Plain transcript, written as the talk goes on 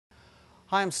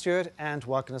Hi, I'm Stuart and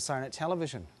welcome to SIRENNET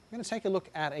Television. We're going to take a look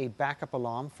at a backup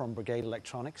alarm from Brigade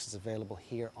Electronics. It's available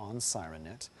here on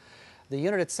SIRENNET. The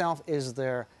unit itself is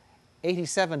their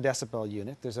 87 decibel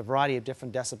unit. There's a variety of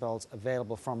different decibels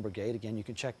available from Brigade. Again, you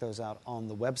can check those out on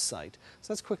the website.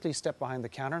 So let's quickly step behind the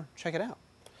counter and check it out.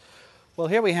 Well,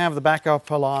 here we have the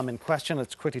backup alarm in question.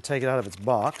 Let's quickly take it out of its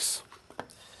box.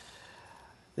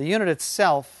 The unit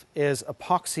itself is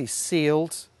epoxy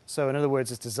sealed. So in other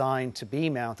words, it's designed to be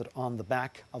mounted on the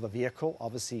back of a vehicle,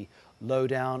 obviously low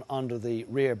down under the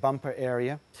rear bumper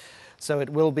area. So it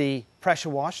will be pressure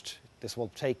washed. This will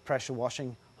take pressure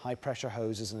washing, high pressure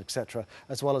hoses and etc.,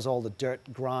 as well as all the dirt,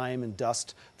 grime and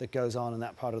dust that goes on in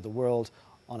that part of the world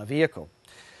on a vehicle.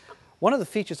 One of the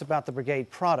features about the Brigade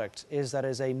product is that it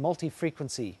is a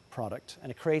multi-frequency product and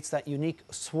it creates that unique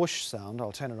swoosh sound.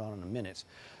 I'll turn it on in a minute.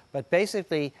 But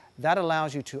basically that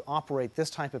allows you to operate this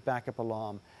type of backup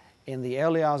alarm in the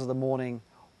early hours of the morning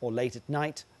or late at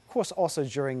night, of course also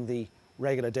during the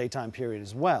regular daytime period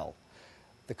as well.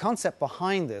 The concept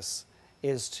behind this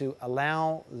is to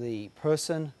allow the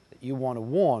person that you want to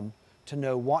warn to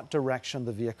know what direction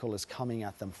the vehicle is coming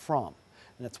at them from.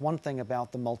 And that's one thing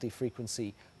about the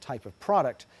multi-frequency type of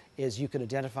product is you can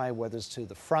identify whether it's to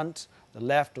the front, the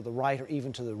left, or the right, or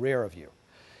even to the rear of you.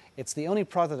 It's the only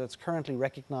product that's currently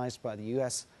recognized by the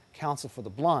U.S. Council for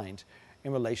the Blind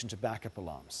in relation to backup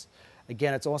alarms.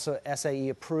 Again, it's also SAE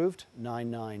approved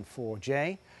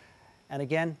 994J. And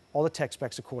again, all the tech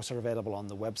specs, of course, are available on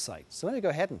the website. So let me go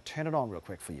ahead and turn it on real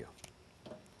quick for you.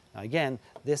 Now again,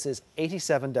 this is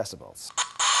 87 decibels.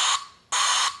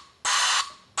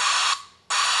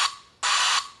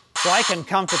 So I can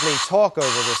comfortably talk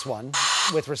over this one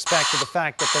with respect to the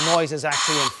fact that the noise is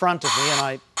actually in front of me, and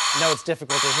I know it's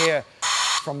difficult to hear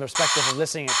from the perspective of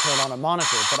listening to it on a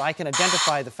monitor, but I can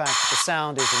identify the fact that the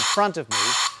sound is in front of me,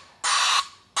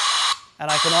 and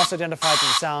I can also identify that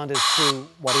the sound is to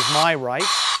what is my right,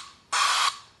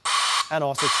 and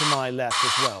also to my left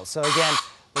as well. So again,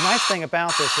 the nice thing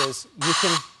about this is you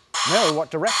can know what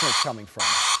direction it's coming from.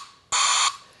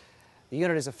 The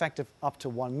unit is effective up to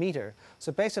 1 meter,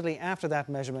 so basically after that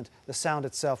measurement, the sound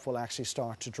itself will actually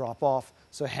start to drop off,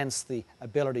 so hence the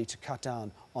ability to cut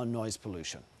down on noise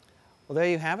pollution. Well, there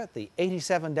you have it, the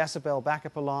 87 decibel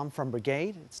backup alarm from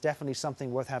Brigade. It's definitely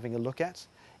something worth having a look at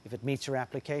if it meets your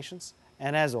applications.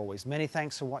 And as always, many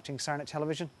thanks for watching SIRENNET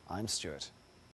Television. I'm Stuart.